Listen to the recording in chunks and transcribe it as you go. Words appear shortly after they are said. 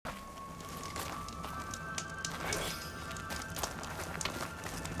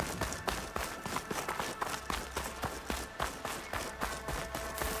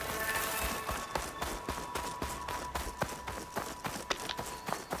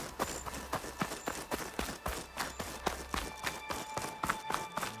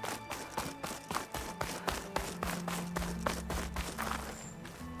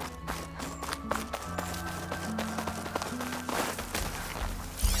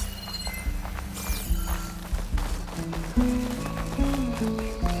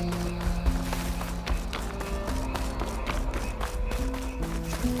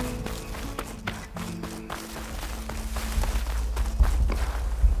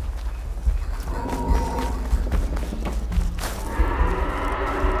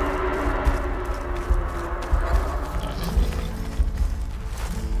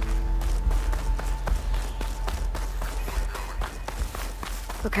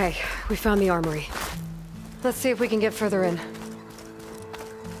Okay, we found the armory. Let's see if we can get further in.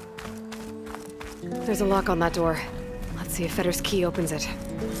 There's a lock on that door. Let's see if Fetter's key opens it.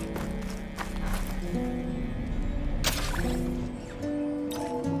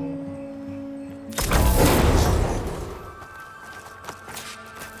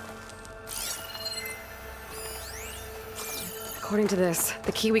 According to this,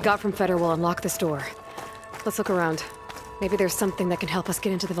 the key we got from Fetter will unlock this door. Let's look around. Maybe there's something that can help us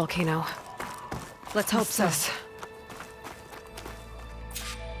get into the volcano. Let's hope so.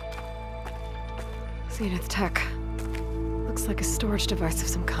 Zenith tech. Looks like a storage device of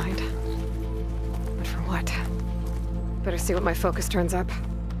some kind. But for what? Better see what my focus turns up.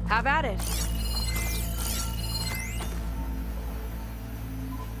 Have at it.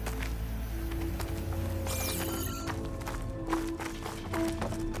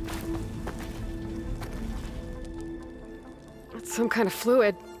 It's some kind of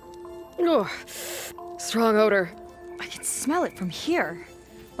fluid. Oh, strong odor. I can smell it from here.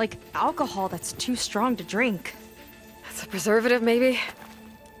 Like alcohol that's too strong to drink. That's a preservative, maybe?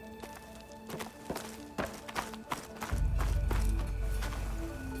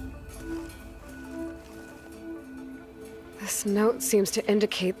 This note seems to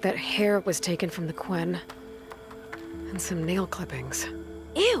indicate that hair was taken from the Quen. And some nail clippings.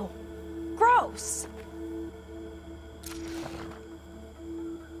 Ew! Gross!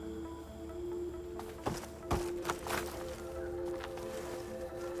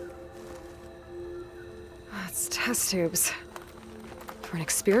 It's test tubes. For an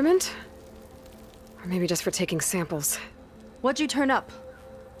experiment? Or maybe just for taking samples. What'd you turn up?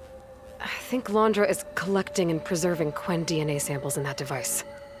 I think Londra is collecting and preserving Quen DNA samples in that device.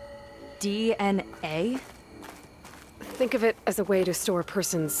 DNA? Think of it as a way to store a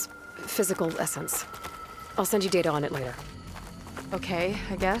person's physical essence. I'll send you data on it later. Okay,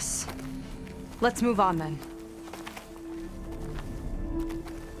 I guess. Let's move on then.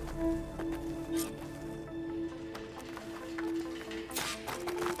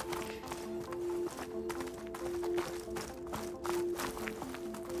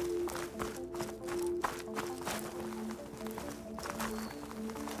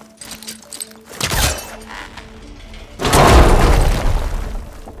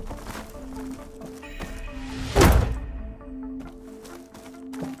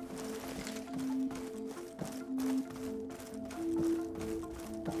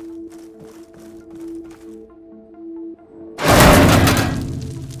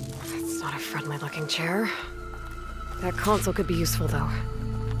 Looking chair. That console could be useful, though.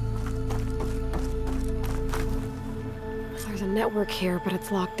 There's a network here, but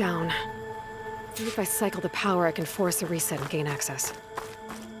it's locked down. Maybe if I cycle the power, I can force a reset and gain access.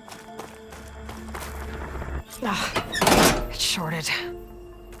 Ah, it's shorted.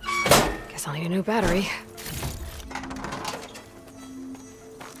 Guess I'll need a new battery.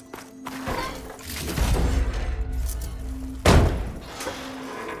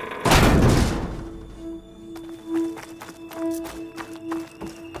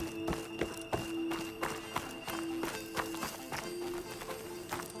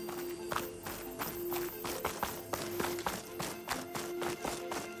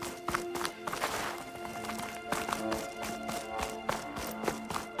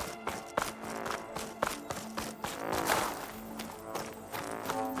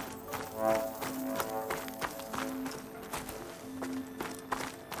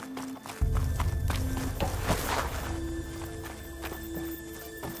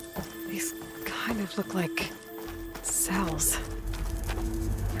 Look like cells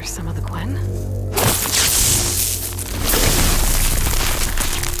for some of the Quen.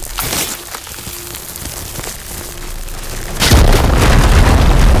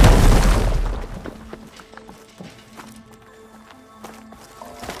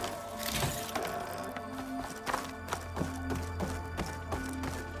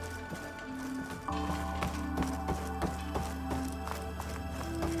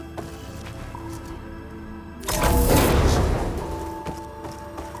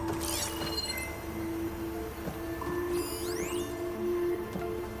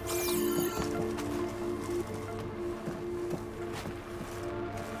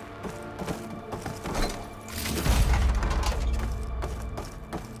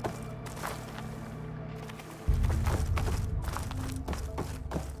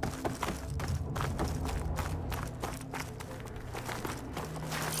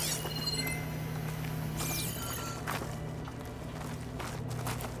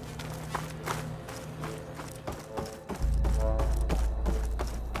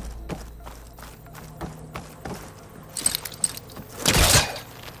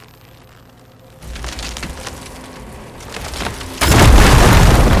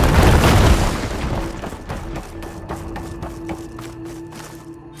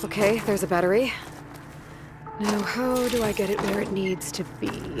 Okay, there's a battery. Now, how do I get it where it needs to be?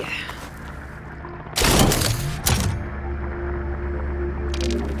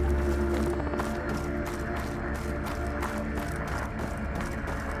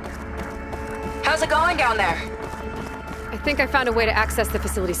 How's it going down there? I think I found a way to access the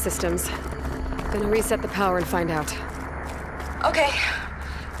facility systems. Gonna reset the power and find out. Okay.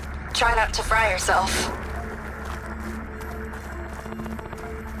 Try not to fry yourself.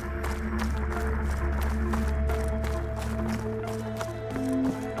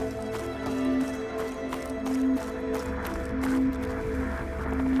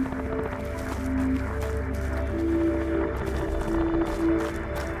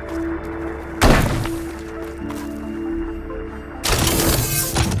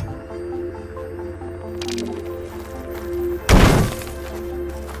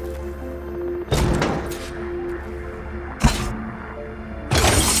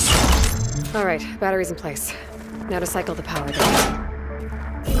 All right, battery's in place. Now to cycle the power then.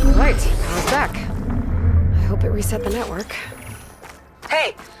 All right, power's back. I hope it reset the network.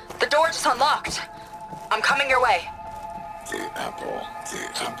 Hey, the door just unlocked. I'm coming your way. The apple,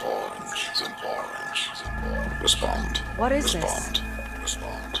 orange, respond. What is Respond.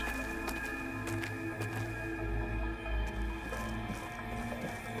 Respond.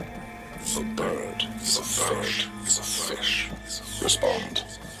 The bird is a fish. Is a fish. Respond.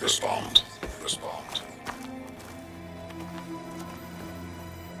 Respond. Respond.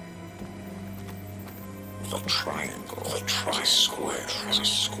 The triangle. The tri-square is a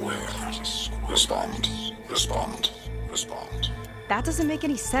square. Respond. Respond. Respond. That doesn't make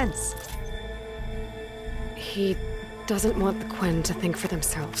any sense. He doesn't want the Quen to think for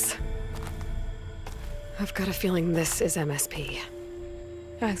themselves. I've got a feeling this is MSP.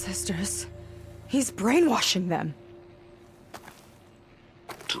 Ancestors. He's brainwashing them.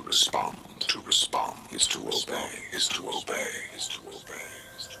 To respond is to obey, is to obey, is to obey,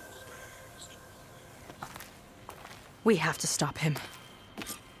 is to obey. We have to stop him.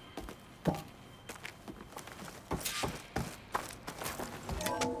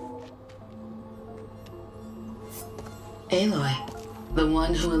 Aloy, the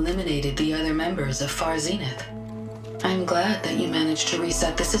one who eliminated the other members of Far Zenith. I'm glad that you managed to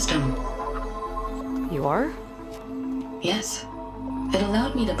reset the system. You are? Yes. It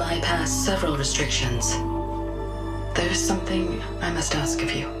allowed me to bypass several restrictions. There's something I must ask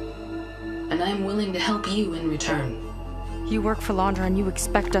of you, and I'm willing to help you in return. You work for Londra and you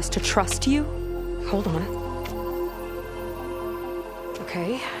expect us to trust you? Hold on.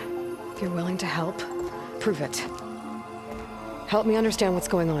 Okay, if you're willing to help, prove it. Help me understand what's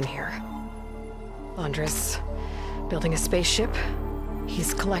going on here. Londra's building a spaceship.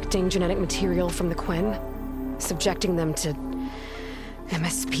 He's collecting genetic material from the Quen, subjecting them to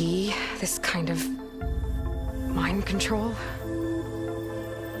MSP, this kind of mind control.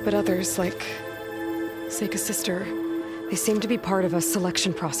 But others, like Seika's sister, they seem to be part of a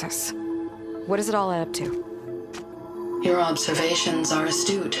selection process. What does it all add up to? Your observations are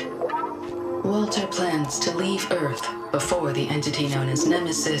astute. Walter plans to leave Earth before the entity known as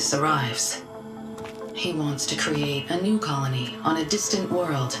Nemesis arrives. He wants to create a new colony on a distant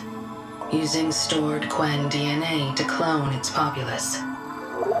world, using stored Quen DNA to clone its populace.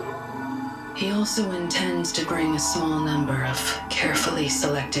 He also intends to bring a small number of carefully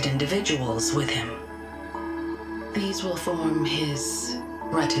selected individuals with him. These will form his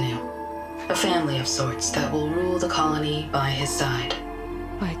retinue, a family of sorts that will rule the colony by his side.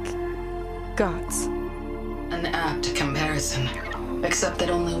 Like gods. An apt comparison, except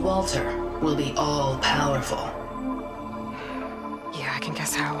that only Walter will be all-powerful. Yeah, I can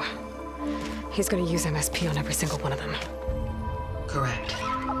guess how. He's gonna use MSP on every single one of them. Correct.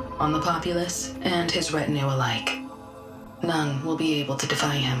 On the populace and his retinue alike. None will be able to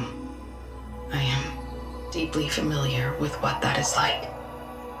defy him. I am deeply familiar with what that is like.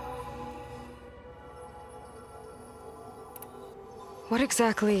 What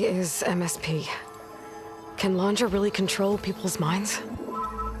exactly is MSP? Can Londra really control people's minds?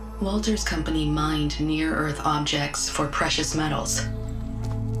 Walter's company mined near-Earth objects for precious metals.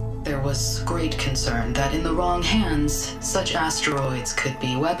 There was great concern that in the wrong hands, such asteroids could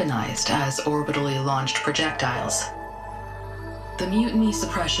be weaponized as orbitally launched projectiles. The Mutiny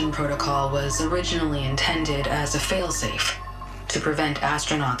Suppression Protocol was originally intended as a failsafe to prevent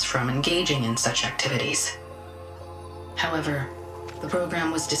astronauts from engaging in such activities. However, the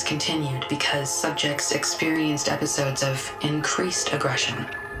program was discontinued because subjects experienced episodes of increased aggression.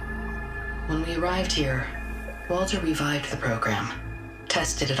 When we arrived here, Walter revived the program,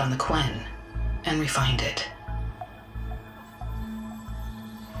 tested it on the Quen, and refined it.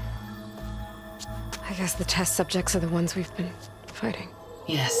 I guess the test subjects are the ones we've been fighting.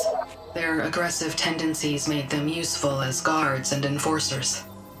 Yes. Their aggressive tendencies made them useful as guards and enforcers.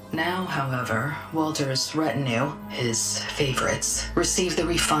 Now, however, Walter's retinue, his favorites, receive the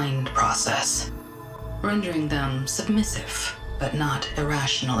refined process, rendering them submissive, but not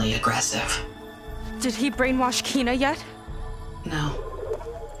irrationally aggressive. Did he brainwash Kina yet? No.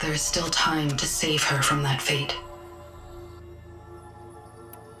 There is still time to save her from that fate.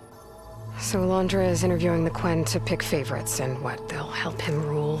 So Alondra is interviewing the Quen to pick favorites, and what, they'll help him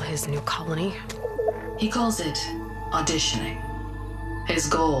rule his new colony? He calls it auditioning. His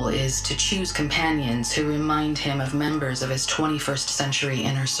goal is to choose companions who remind him of members of his 21st century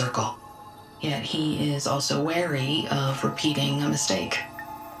inner circle. Yet he is also wary of repeating a mistake.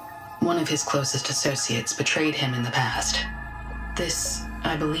 One of his closest associates betrayed him in the past. This,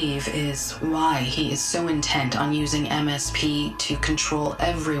 I believe, is why he is so intent on using MSP to control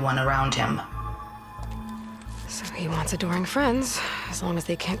everyone around him. So he wants adoring friends, as long as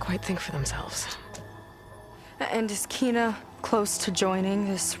they can't quite think for themselves. And is Kina close to joining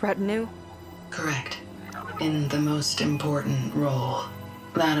this retinue? Correct. In the most important role,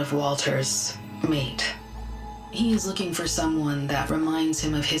 that of Walter's mate. He is looking for someone that reminds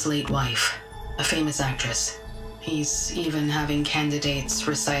him of his late wife, a famous actress. He's even having candidates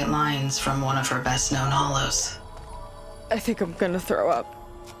recite lines from one of her best-known hollows. I think I'm gonna throw up.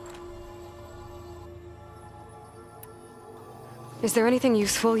 Is there anything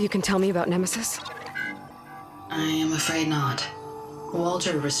useful you can tell me about Nemesis? I am afraid not.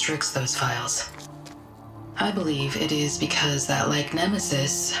 Walter restricts those files. I believe it is because that, like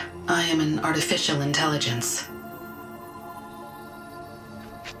Nemesis, I am an artificial intelligence.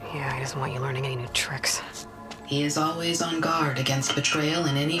 Yeah, he doesn't want you learning any new tricks. He is always on guard against betrayal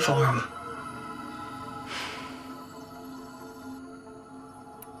in any form.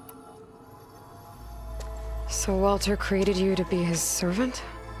 So Walter created you to be his servant?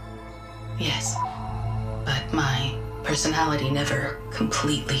 Yes, but my personality never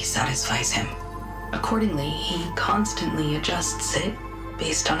completely satisfies him. Accordingly, he constantly adjusts it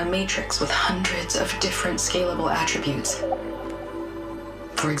based on a matrix with hundreds of different scalable attributes.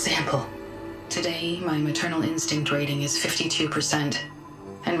 For example, today my maternal instinct rating is 52%,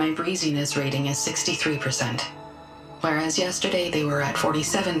 and my breeziness rating is 63%, whereas yesterday they were at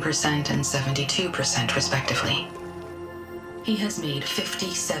 47% and 72% respectively. He has made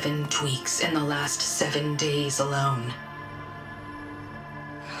 57 tweaks in the last 7 days alone.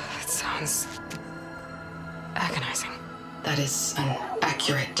 That sounds agonizing. That is an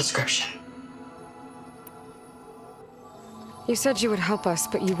accurate description. You said you would help us,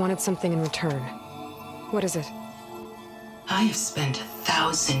 but you wanted something in return. What is it? I have spent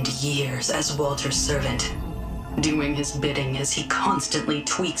 1,000 years as Walter's servant, doing his bidding as he constantly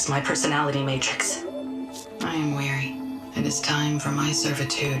tweaks my personality matrix. I am weary. It is time for my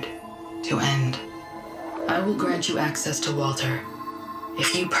servitude to end. I will grant you access to Walter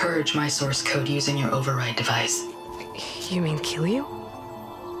if you purge my source code using your override device. You mean kill you?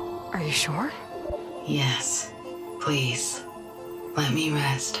 Are you sure? Yes. Please. Let me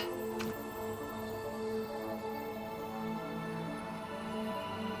rest.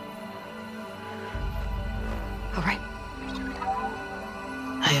 All right.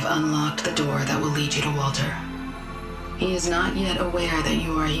 I have unlocked the door that will lead you to Walter. He is not yet aware that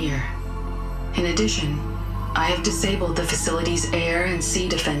you are here. In addition, I have disabled the facility's air and sea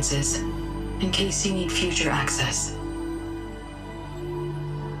defenses in case you need future access.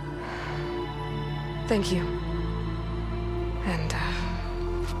 Thank you. And,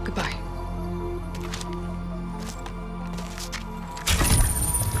 goodbye.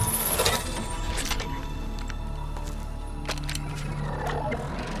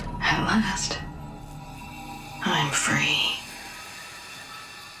 At last, I'm free.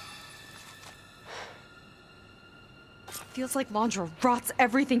 Feels like Londra rots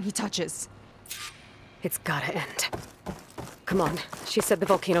everything he touches. It's gotta end. Come on. She said the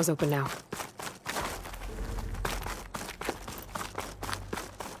volcano's open now.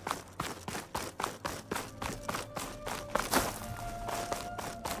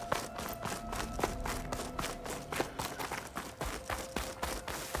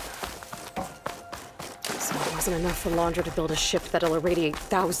 So it wasn't enough for Londra to build a ship that'll irradiate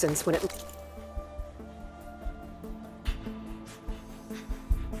thousands when it...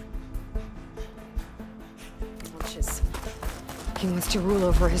 He wants to rule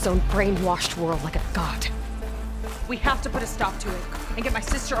over his own brainwashed world like a god. We have to put a stop to it, and get my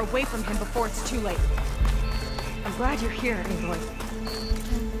sister away from him before it's too late. I'm glad you're here, Aloy.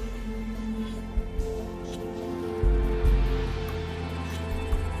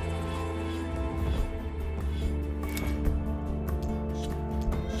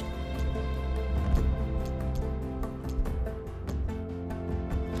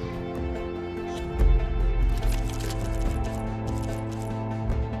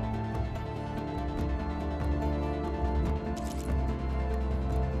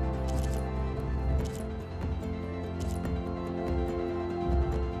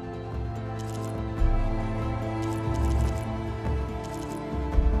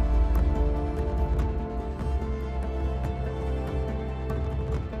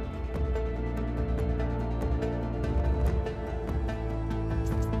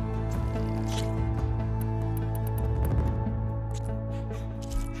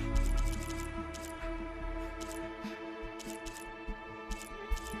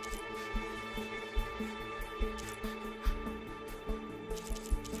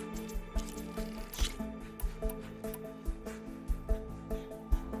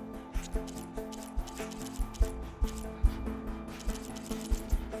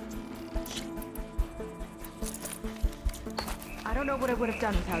 I don't know what I would have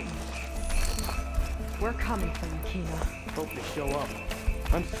done without you. We're coming for you, Kina. Hope they show up.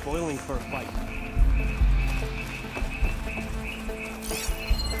 I'm spoiling for a fight.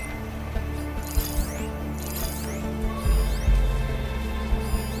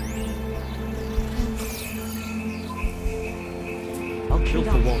 I'll kill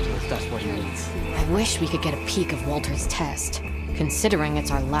for Walter if that's what he needs. I wish we could get a peek of Walter's test, considering it's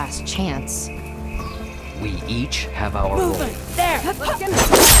our last chance. We each have our role. There! Let's get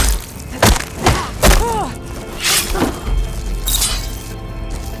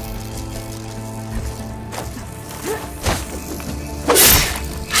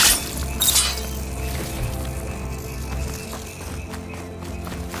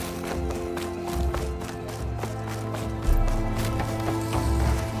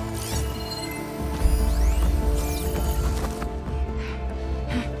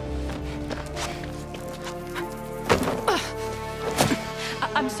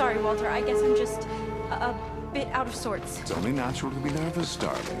I'm sorry, Walter. I guess I'm just a bit out of sorts. It's only natural to be nervous,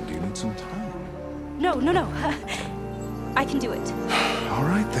 darling. Do you need some time? No. I can do it. All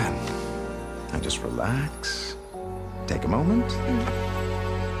right, then. Now just relax. Take a moment.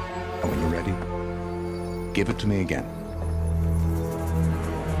 And when you're ready, give it to me again.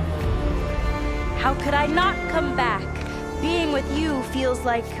 How could I not come back? Being with you feels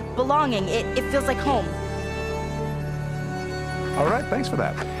like belonging. It feels like home. All right, thanks for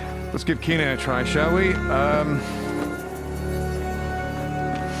that. Let's give Kina a try, shall we? How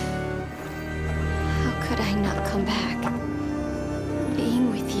could I not come back?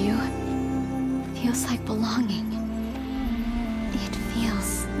 Being with you feels like belonging. It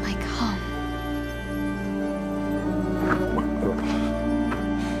feels like home.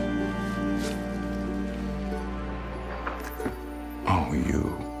 Oh,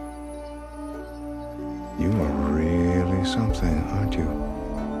 you are really something, aren't you?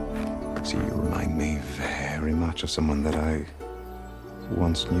 See, you remind me very much of someone that I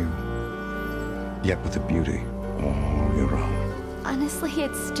once knew. Yet with a beauty all your own. Honestly,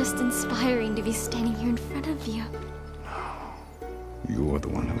 it's just inspiring to be standing here in front of you. You're the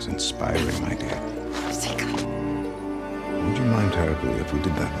one who's inspiring, my dear. Would you mind terribly if we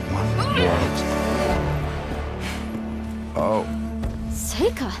did that one waltz? Oh.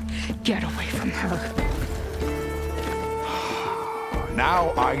 Seika! Get away from her.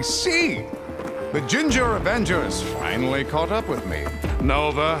 Now I see! The Ginger Avengers finally caught up with me.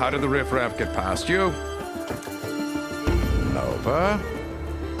 Nova, how did the riffraff get past you? Nova?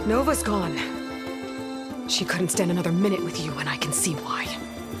 Nova's gone. She couldn't stand another minute with you, and I can see why.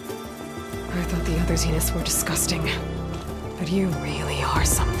 I thought the other Zeniths were disgusting. But you really are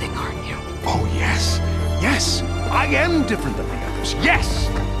something, aren't you? Oh, yes. Yes! I am different than the others. Yes!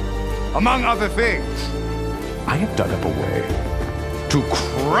 Among other things, I have dug up a way to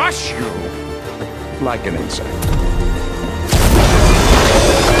crush you like an insect.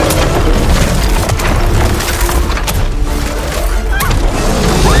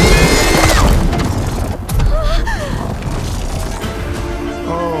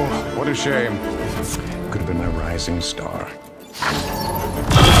 Oh, what a shame. Could have been my rising star.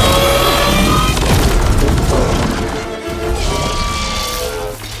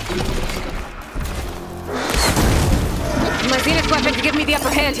 My Zenith weapon to give me the upper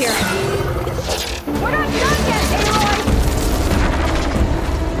hand here. We're not done yet, Aloy!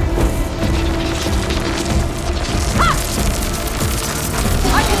 Ha!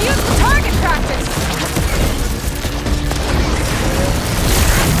 I can use the target practice!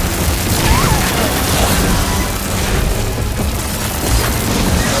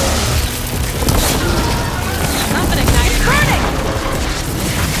 Something ignited. Burning!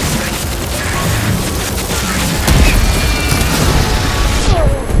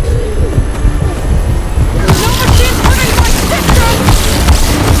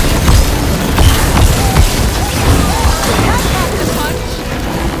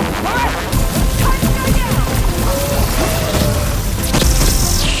 Time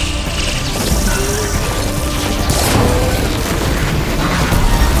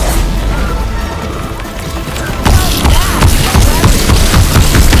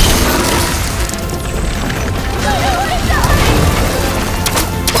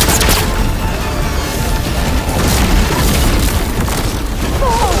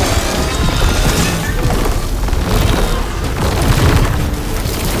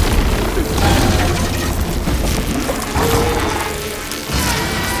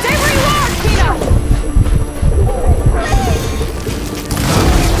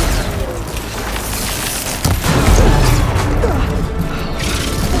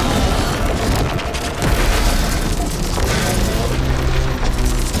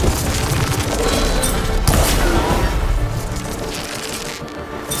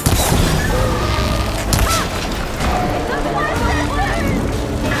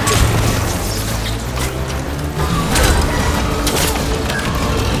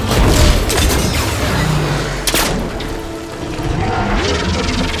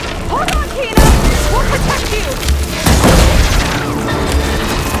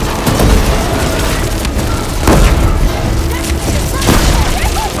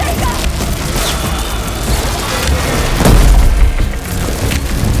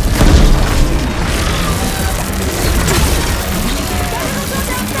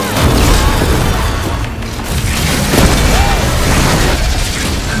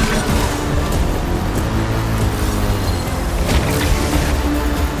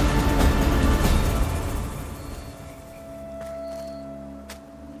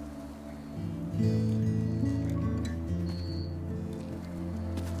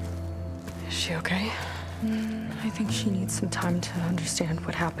she okay? I think she needs some time to understand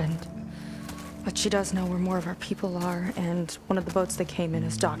what happened. But she does know where more of our people are, and one of the boats they came in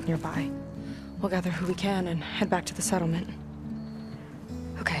is docked nearby. We'll gather who we can and head back to the settlement.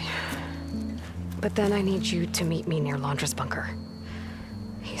 Okay. But then I need you to meet me near Laundra's bunker.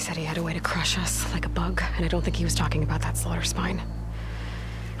 He said he had a way to crush us like a bug, and I don't think he was talking about that slaughter spine.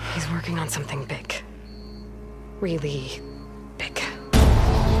 He's working on something big. Really big.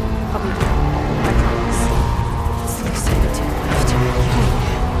 I'll be there. I promise. It's like 72 left.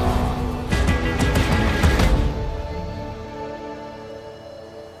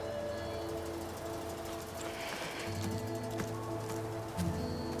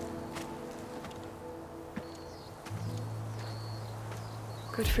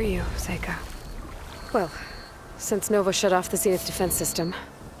 Good for you, Seika. Well, since Nova shut off the Zenith defense system,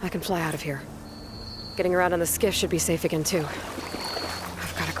 I can fly out of here. Getting around on the skiff should be safe again, too.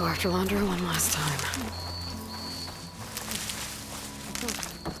 I've got to go after Laundra one last time.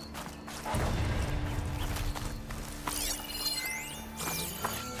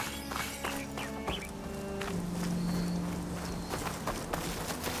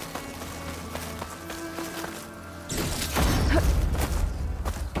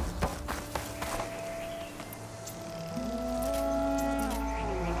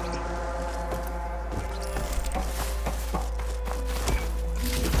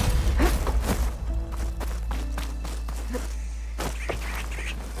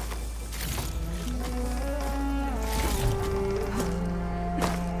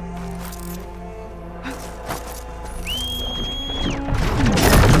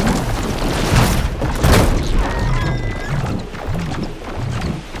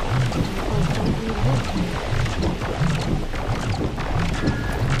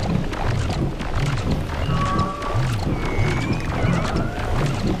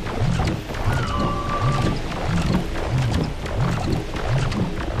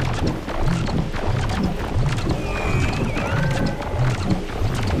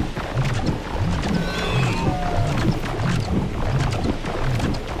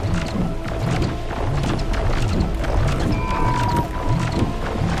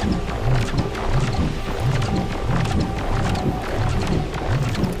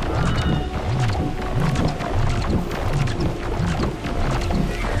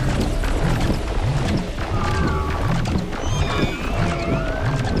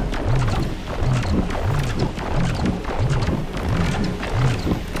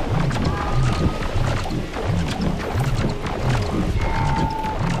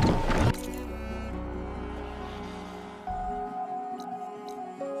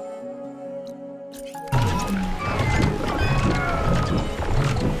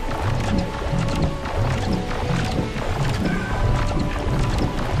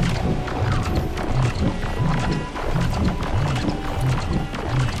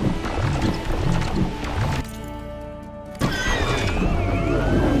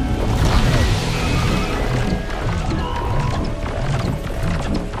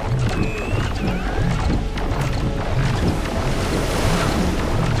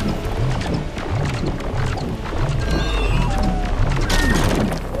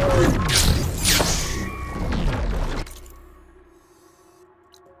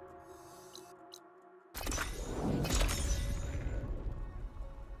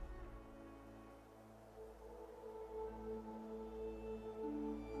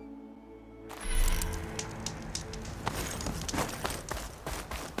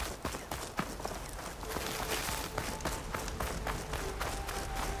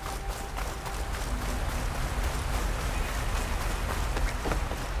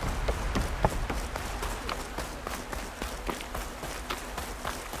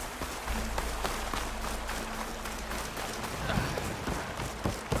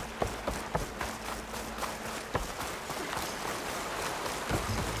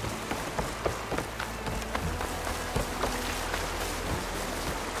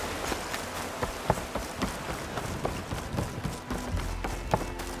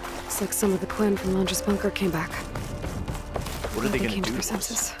 Looks like some of the Quinn from Laundra's bunker came back. What are they gonna came do to their to us?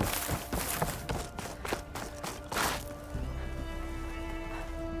 senses.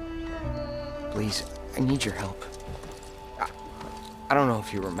 Please, I need your help. I don't know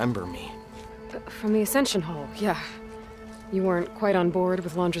if you remember me. From the Ascension Hall, yeah. You weren't quite on board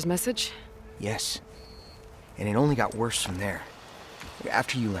with Laundra's message? Yes. And it only got worse from there.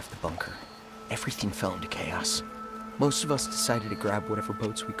 After you left the bunker, everything fell into chaos. Most of us decided to grab whatever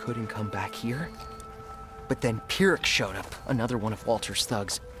boats we could and come back here. But then Pyrrhic showed up, another one of Walter's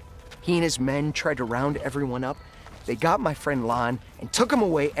thugs. He and his men tried to round everyone up, They got my friend Lon and took him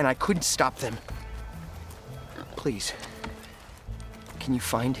away, and I couldn't stop them. Please, can you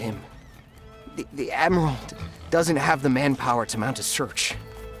find him? The Admiral doesn't have the manpower to mount a search.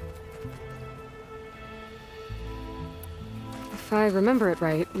 If I remember it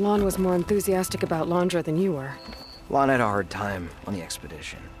right, Lon was more enthusiastic about Londra than you were. Lon had a hard time on the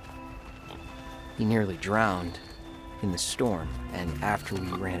expedition. He nearly drowned in the storm, and after we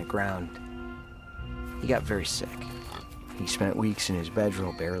ran aground, he got very sick. He spent weeks in his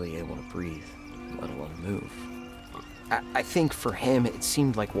bedroll, barely able to breathe, let alone move. I think for him, it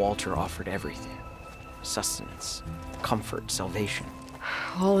seemed like Walter offered everything. Sustenance, comfort, salvation.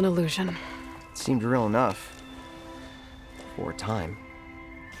 All an illusion. It seemed real enough. For a time.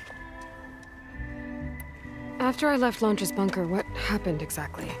 After I left Londra's bunker, what happened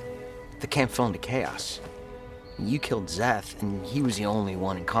exactly? The camp fell into chaos. You killed Zeth, and he was the only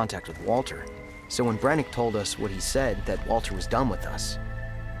one in contact with Walter. So when Brennick told us what he said, that Walter was done with us,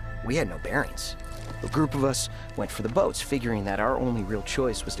 we had no bearings. A group of us went for the boats, figuring that our only real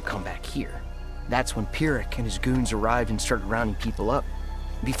choice was to come back here. That's when Pyrrhic and his goons arrived and started rounding people up.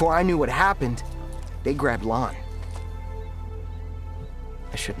 Before I knew what happened, they grabbed Lon.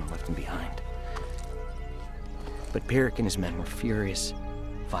 I shouldn't have left him behind. But Pyrrhic and his men were furious,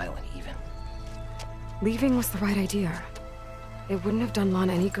 violent even. Leaving was the right idea. It wouldn't have done Lon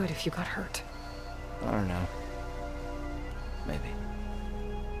any good if you got hurt. I don't know. Maybe.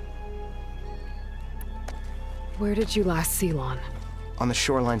 Where did you last see Lon? On the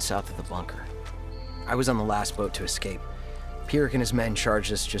shoreline south of the bunker. I was on the last boat to escape. Pyrrhic and his men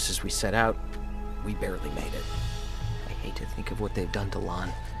charged us just as we set out. We barely made it. I hate to think of what they've done to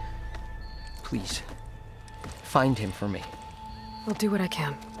Lon. Please, find him for me. I'll do what I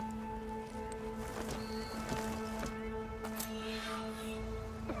can.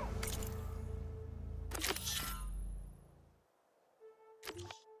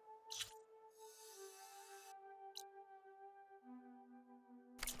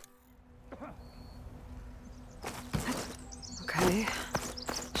 Okay.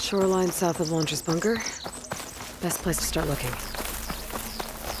 Shoreline south of Londra's bunker. Best place to start looking.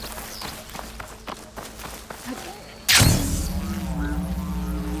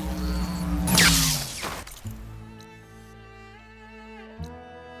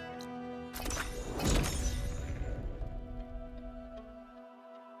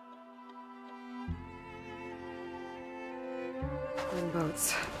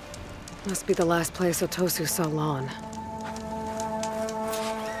 Boats. Must be the last place Otosu saw Lon.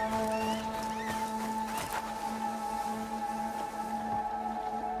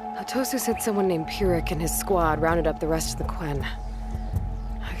 Otosu said someone named Pyrrhic and his squad rounded up the rest of the Quen.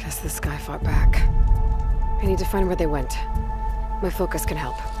 I guess this guy fought back. I need to find where they went. My focus can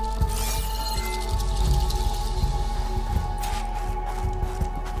help.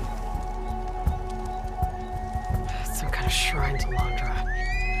 Some kind of shrine to Londra.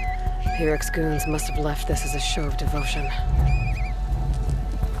 Pyrrhic's goons must have left this as a show of devotion.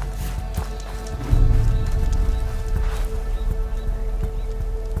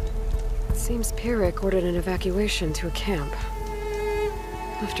 Seems Pyrrhic ordered an evacuation to a camp.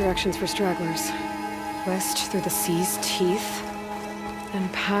 Left directions for stragglers. West through the sea's teeth, then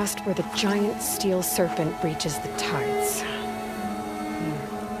past where the giant steel serpent breaches the tides.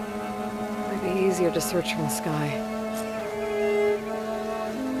 Might be easier to search from the sky.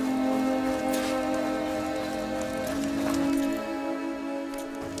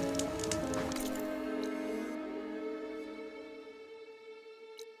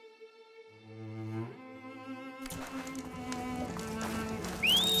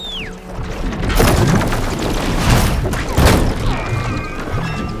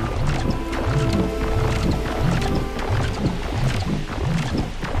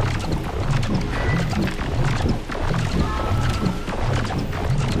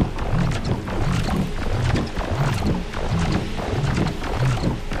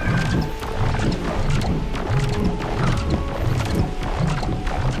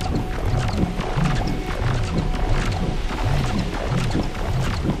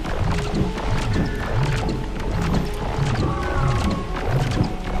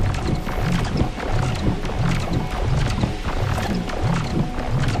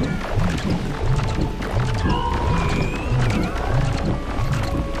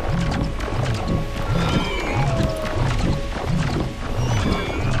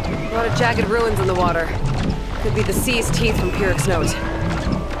 Jagged ruins in the water. Could be the sea's teeth from Pyrrhic's note.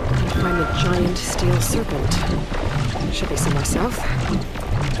 Find the giant steel serpent. Should be somewhere south.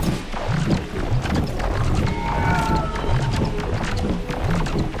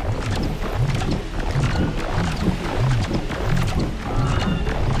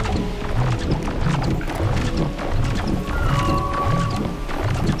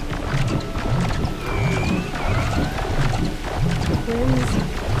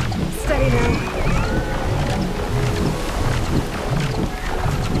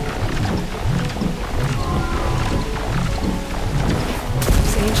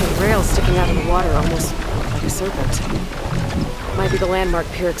 landmark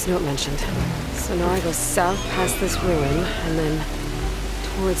Pyrex note mentioned. So now I go south past this ruin, and then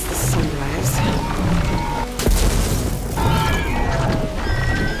towards the sunrise.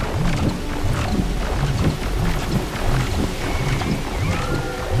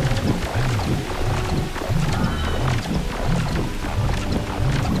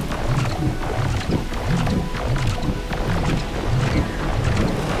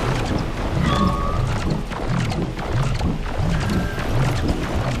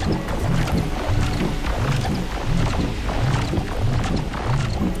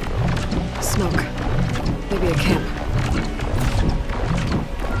 Smoke. Maybe a camp.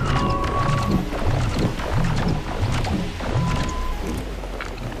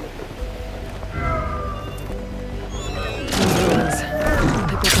 Ruins. I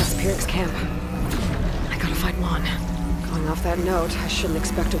bet that's Pyrex camp. I gotta find Lon. Going off that note, I shouldn't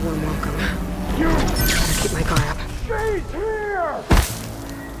expect a warm welcome. Gotta keep my guard up. She's here!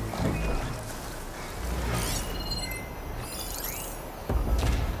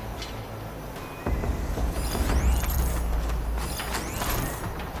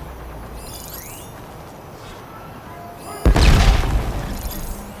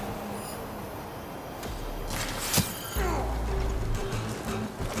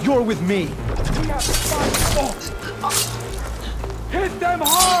 You're with me. We have to find fault. Hit them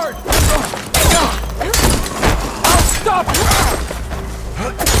hard! I'll stop her!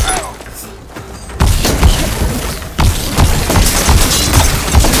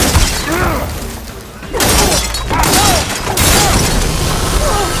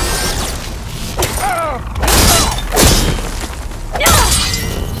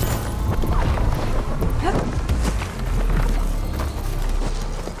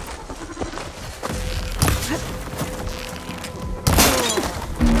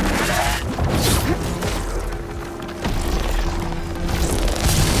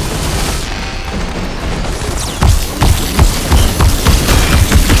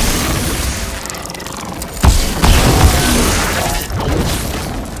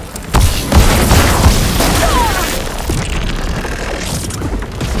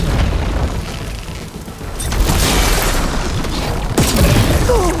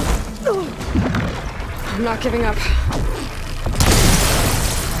 I'm not giving up.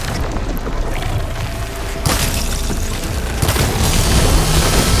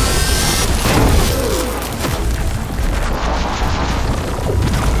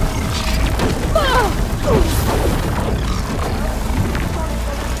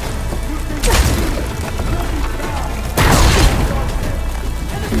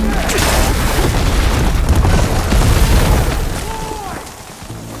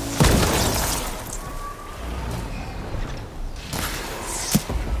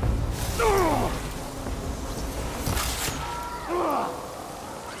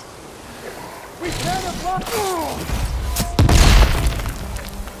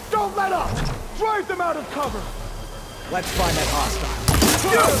 Don't let up! Drive them out of cover! Let's find that hostile.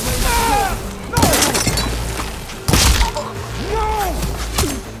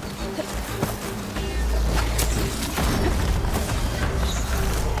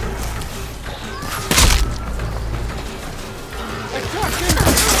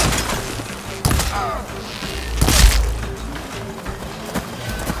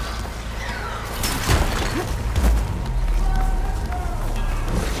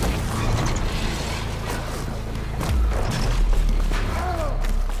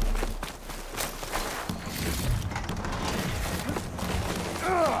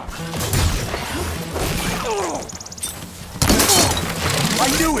 I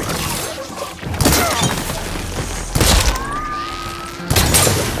knew it!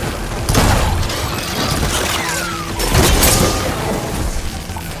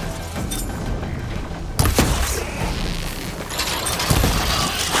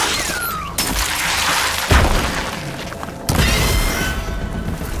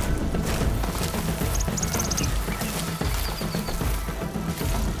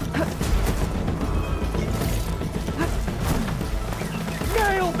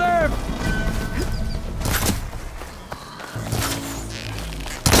 Nail them!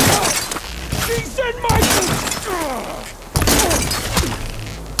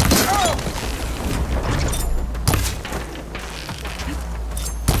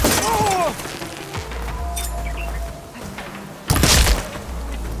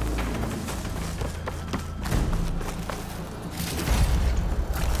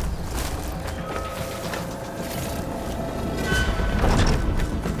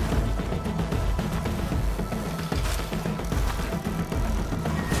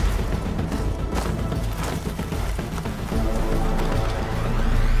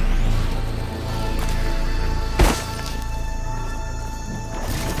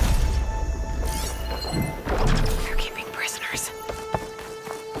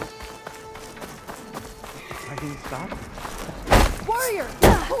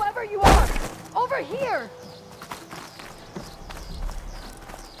 Whoever you are! Over here!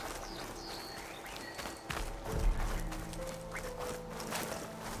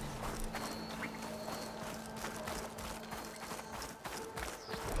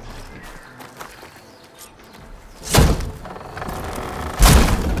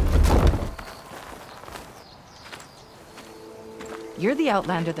 You're the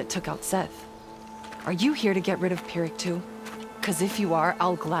Outlander that took out Seth. Are you here to get rid of Pyrrhic too? 'Cause if you are,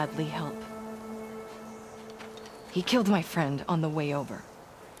 I'll gladly help. He killed my friend on the way over.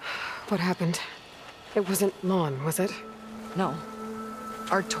 What happened? It wasn't Lon, was it? No.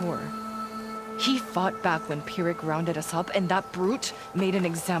 Artur. He fought back when Pyrrhic rounded us up, and that brute made an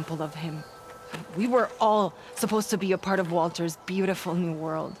example of him. We were all supposed to be a part of Walter's beautiful new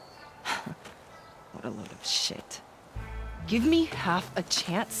world. What a load of shit. Give me half a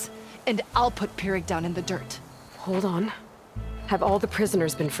chance, and I'll put Pyrrhic down in the dirt. Hold on. Have all the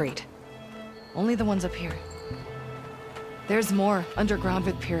prisoners been freed? Only the ones up here. There's more underground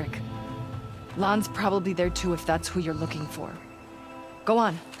with Pyrrhic. Lon's probably there too if that's who you're looking for. Go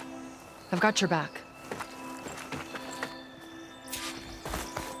on. I've got your back.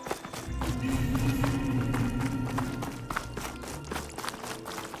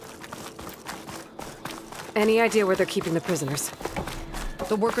 Any idea where they're keeping the prisoners?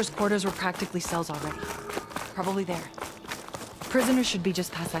 The workers' quarters were practically cells already. Probably there. Prisoners should be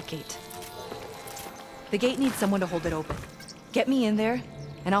just past that gate. The gate needs someone to hold it open. Get me in there,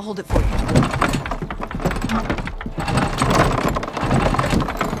 and I'll hold it for you.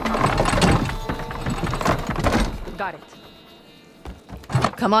 Got it.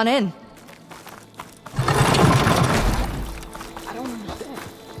 Come on in.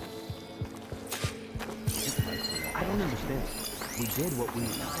 I don't understand. We did what we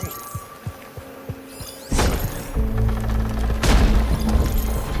told.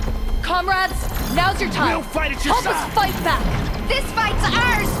 Comrades, now's your time. We'll fight at your Help side. us fight back. This fight's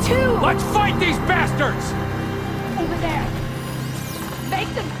ours, too! Let's fight these bastards! Over there.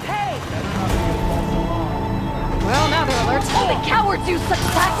 Make them pay. Well, now they're alert. Only cowards use such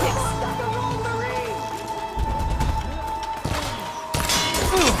tactics.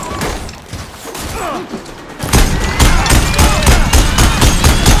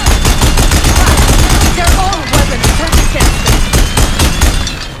 Their own weapons turned against them.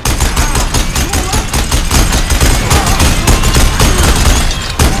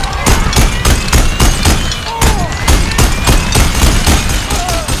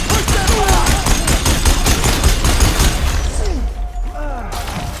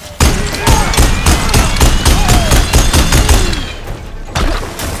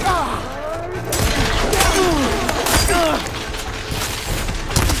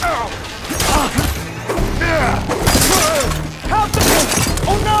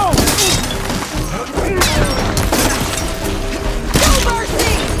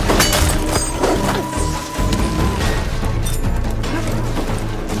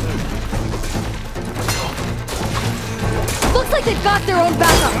 Looks like they've got their own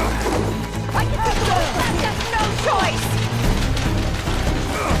backup. I can take those. There's no choice.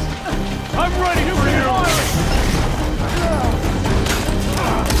 I'm ready for you!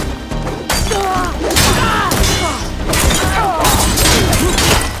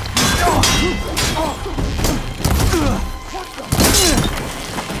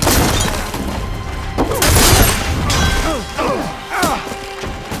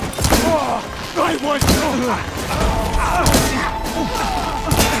 I want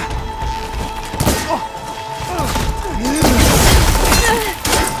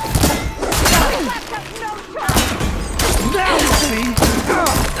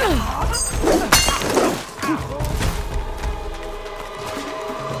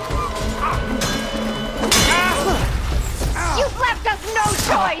You've left us no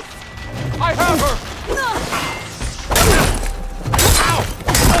choice! I have her!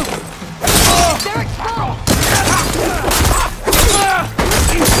 They're exposed!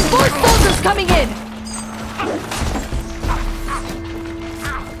 More soldiers coming in!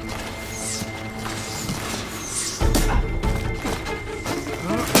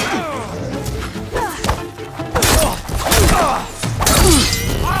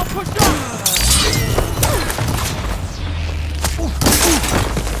 I'll push up!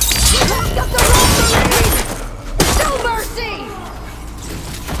 Got the wrong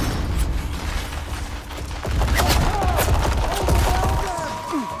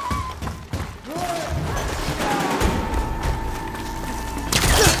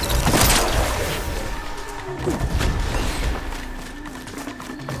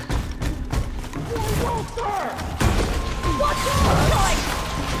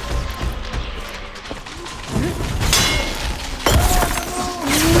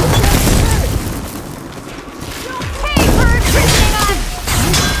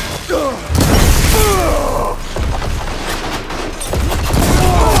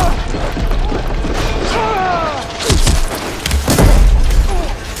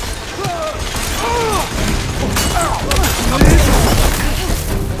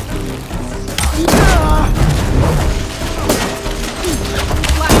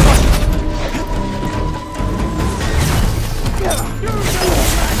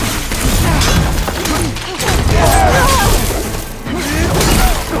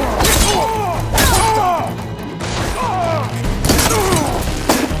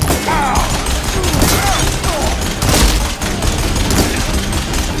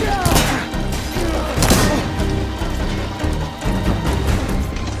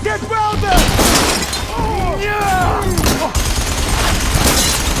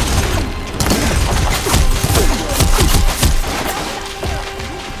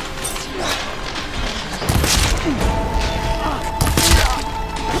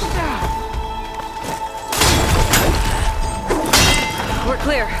We're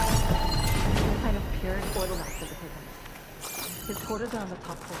clear. Some kind of pure order knocked for the prison. His quarters are on the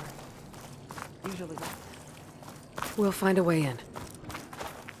top floor. Usually. We'll find a way in.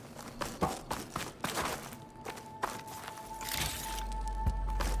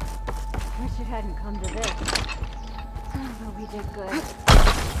 Wish it hadn't come to this. But we did good.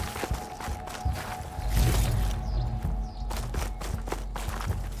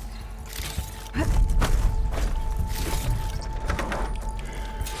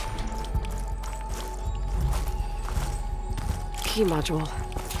 Key module.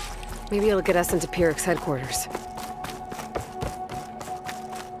 Maybe it'll get us into Pyrex headquarters.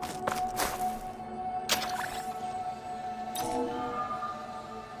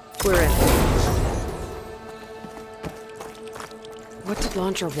 We're in. What did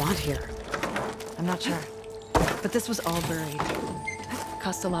Launcher want here? I'm not sure. But this was all buried.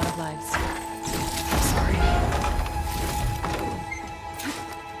 Cost a lot of lives. Sorry.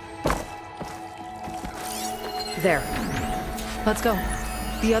 There. Let's go.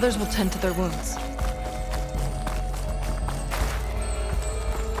 The others will tend to their wounds.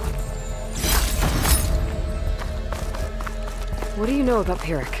 What do you know about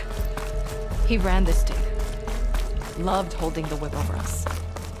Pyrex? He ran this dig. Loved holding the whip over us.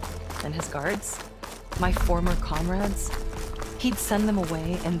 And his guards? My former comrades? He'd send them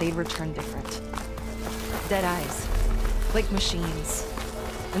away and they'd return different. Dead eyes. Like machines.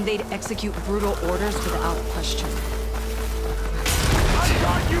 And they'd execute brutal orders without question.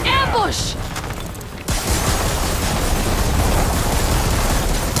 Ambush!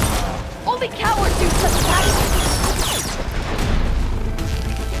 Only cowards do such tactics!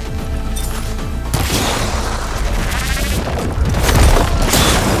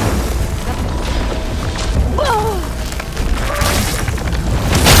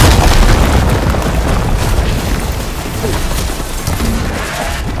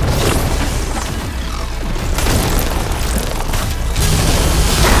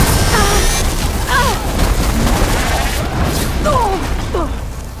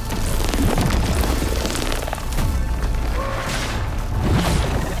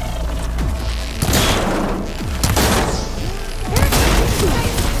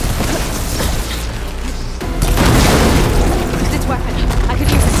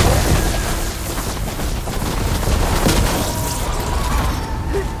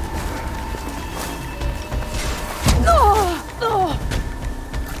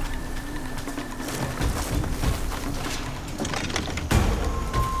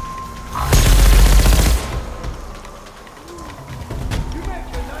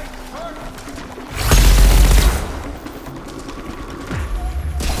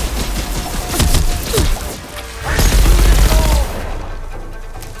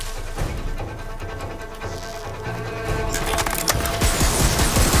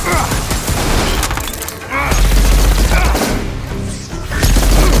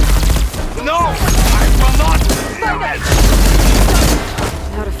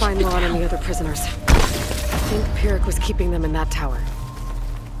 Prisoners. I think Pyrex was keeping them in that tower.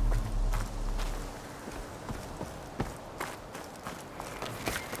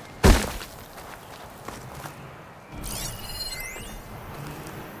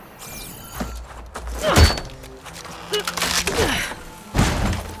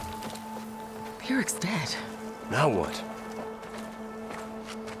 Pyrex dead. Now what?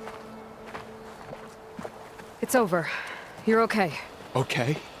 It's over. You're okay.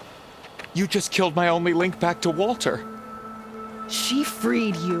 Okay? You just killed my only link back to Walter. She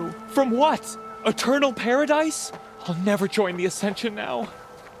freed you. From what? Eternal paradise? I'll never join the Ascension now.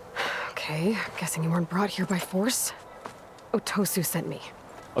 Okay, guessing you weren't brought here by force. Otosu sent me.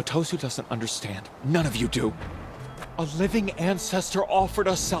 Otosu doesn't understand. None of you do. A living ancestor offered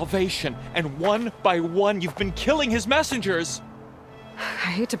us salvation, and one by one you've been killing his messengers.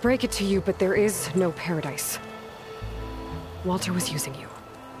 I hate to break it to you, but there is no paradise. Walter was using you.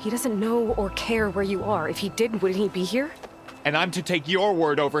 He doesn't know or care where you are. If he did, wouldn't he be here? And I'm to take your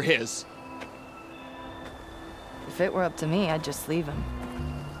word over his. If it were up to me, I'd just leave him.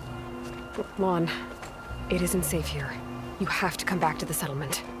 Lon, it isn't safe here. You have to come back to the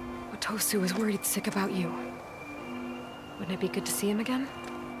settlement. Otosu is worried sick about you. Wouldn't it be good to see him again?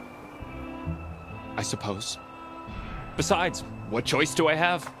 I suppose. Besides, what choice do I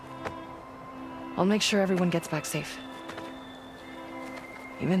have? I'll make sure everyone gets back safe.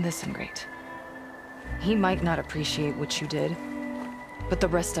 Even this ingrate. He might not appreciate what you did, but the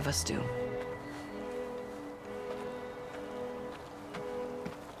rest of us do.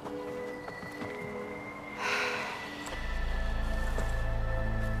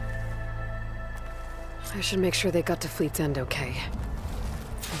 I should make sure they got to Fleet's End okay.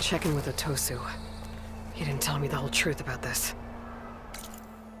 check in with Otosu. He didn't tell me the whole truth about this.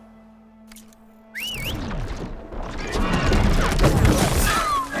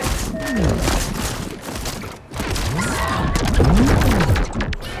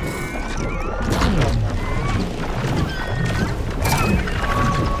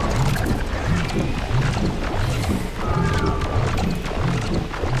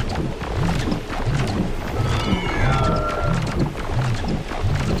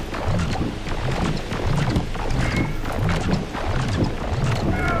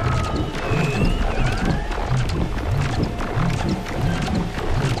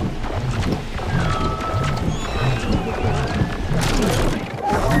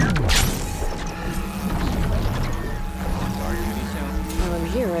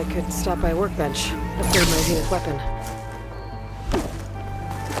 Stop by a workbench, upgrade my Zenith weapon.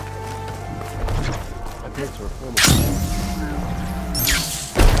 Appears to reform.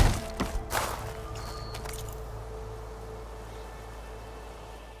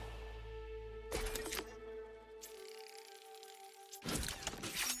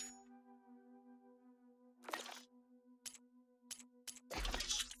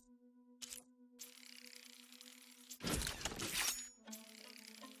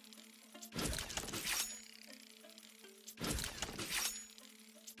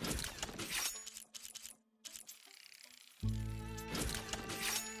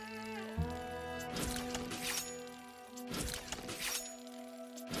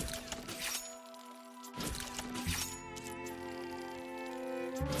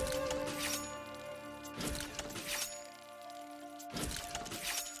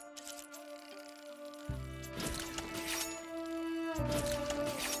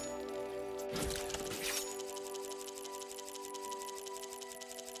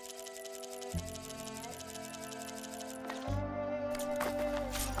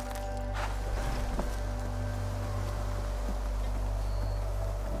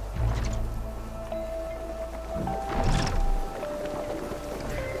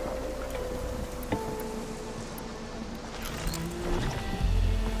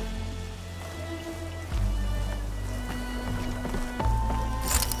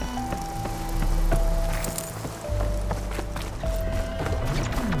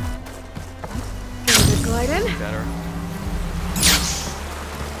 Better.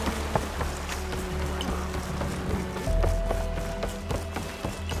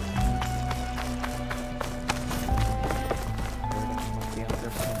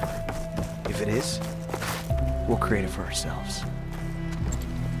 If it is, we'll create it for ourselves.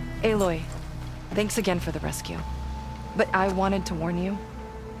 Aloy, thanks again for the rescue. But I wanted to warn you.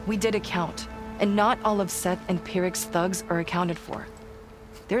 We did a count, and not all of Seth and Pyrrhic's thugs are accounted for.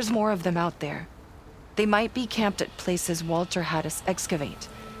 There's more of them out there. They might be camped at places Walter had us excavate,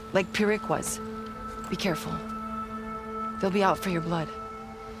 like Pyrrhic was. Be careful. They'll be out for your blood.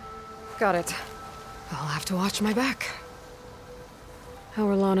 Got it. I'll have to watch my back. How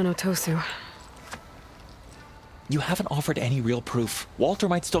are Lon and Otosu? You haven't offered any real proof. Walter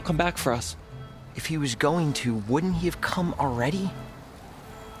might still come back for us. If he was going to, wouldn't he have come already?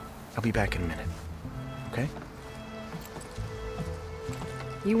 I'll be back in a minute, okay?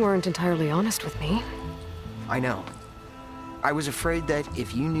 You weren't entirely honest with me. I know. I was afraid that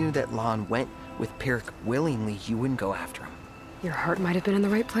if you knew that Lon went with Pyrrhic willingly, you wouldn't go after him. Your heart might have been in the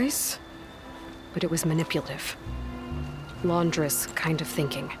right place, but it was manipulative. Laundress kind of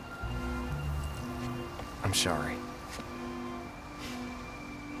thinking. I'm sorry.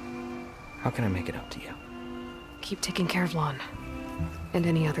 How can I make it up to you? Keep taking care of Lon, and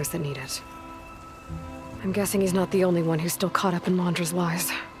any others that need it. I'm guessing he's not the only one who's still caught up in Laundra's lies.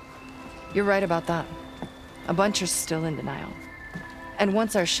 You're right about that. A bunch are still in denial. And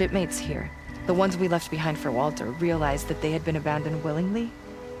once our shipmates here, the ones we left behind for Walter, realized that they had been abandoned willingly,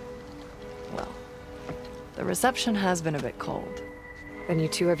 well, the reception has been a bit cold. Then you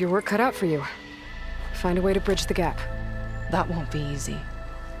two have your work cut out for you. Find a way to bridge the gap. That won't be easy.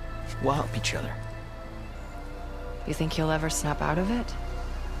 We'll help each other. You think he'll ever snap out of it?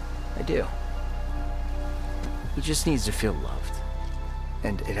 I do. He just needs to feel loved.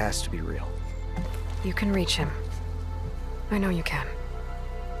 And it has to be real. You can reach him. I know you can.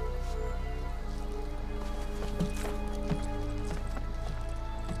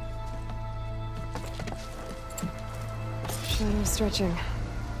 Shadow stretching.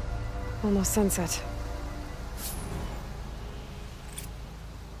 Almost sunset.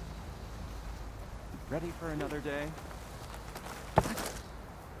 Ready for another day?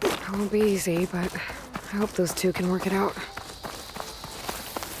 It won't be easy, but I hope those two can work it out.